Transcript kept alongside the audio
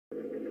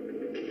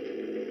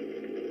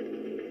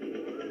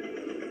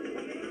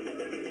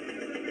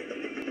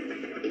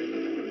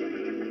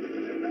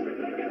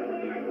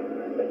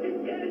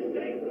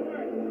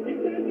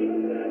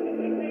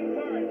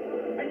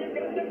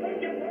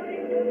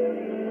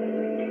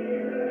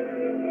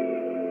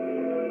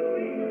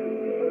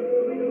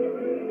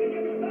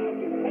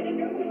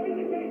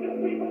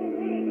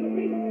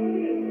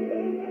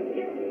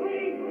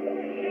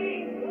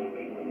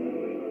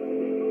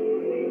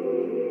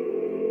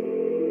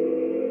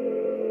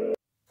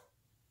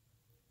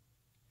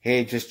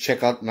Hey, just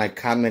check out my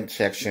comment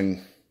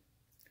section.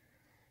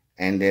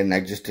 And then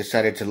I just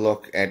decided to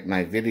look at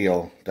my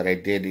video that I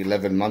did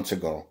 11 months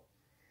ago,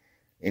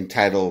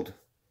 entitled,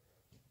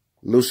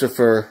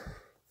 Lucifer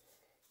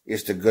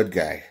is the Good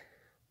Guy.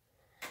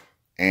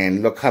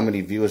 And look how many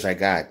views I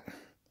got.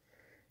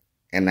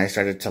 And I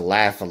started to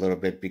laugh a little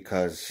bit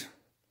because,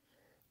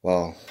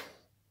 well,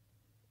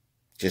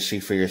 just see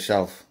for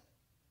yourself.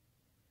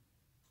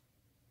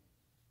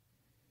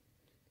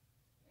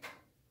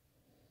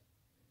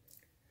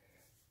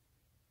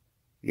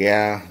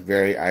 Yeah,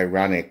 very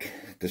ironic,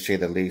 to say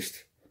the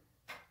least.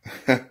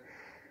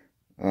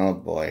 Oh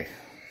boy.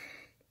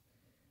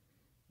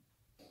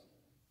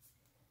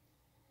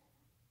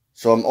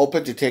 So I'm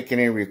open to taking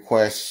any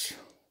requests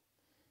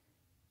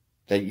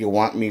that you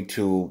want me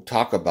to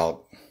talk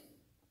about.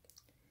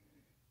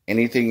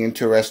 Anything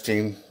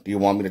interesting do you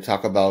want me to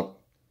talk about?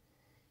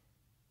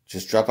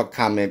 Just drop a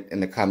comment in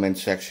the comment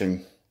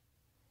section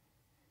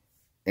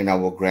and I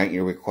will grant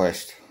your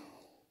request.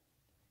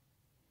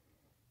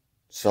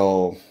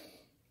 So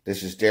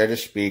this is Dare to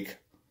Speak,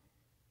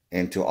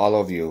 and to all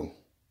of you,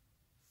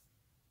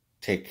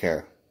 take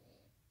care.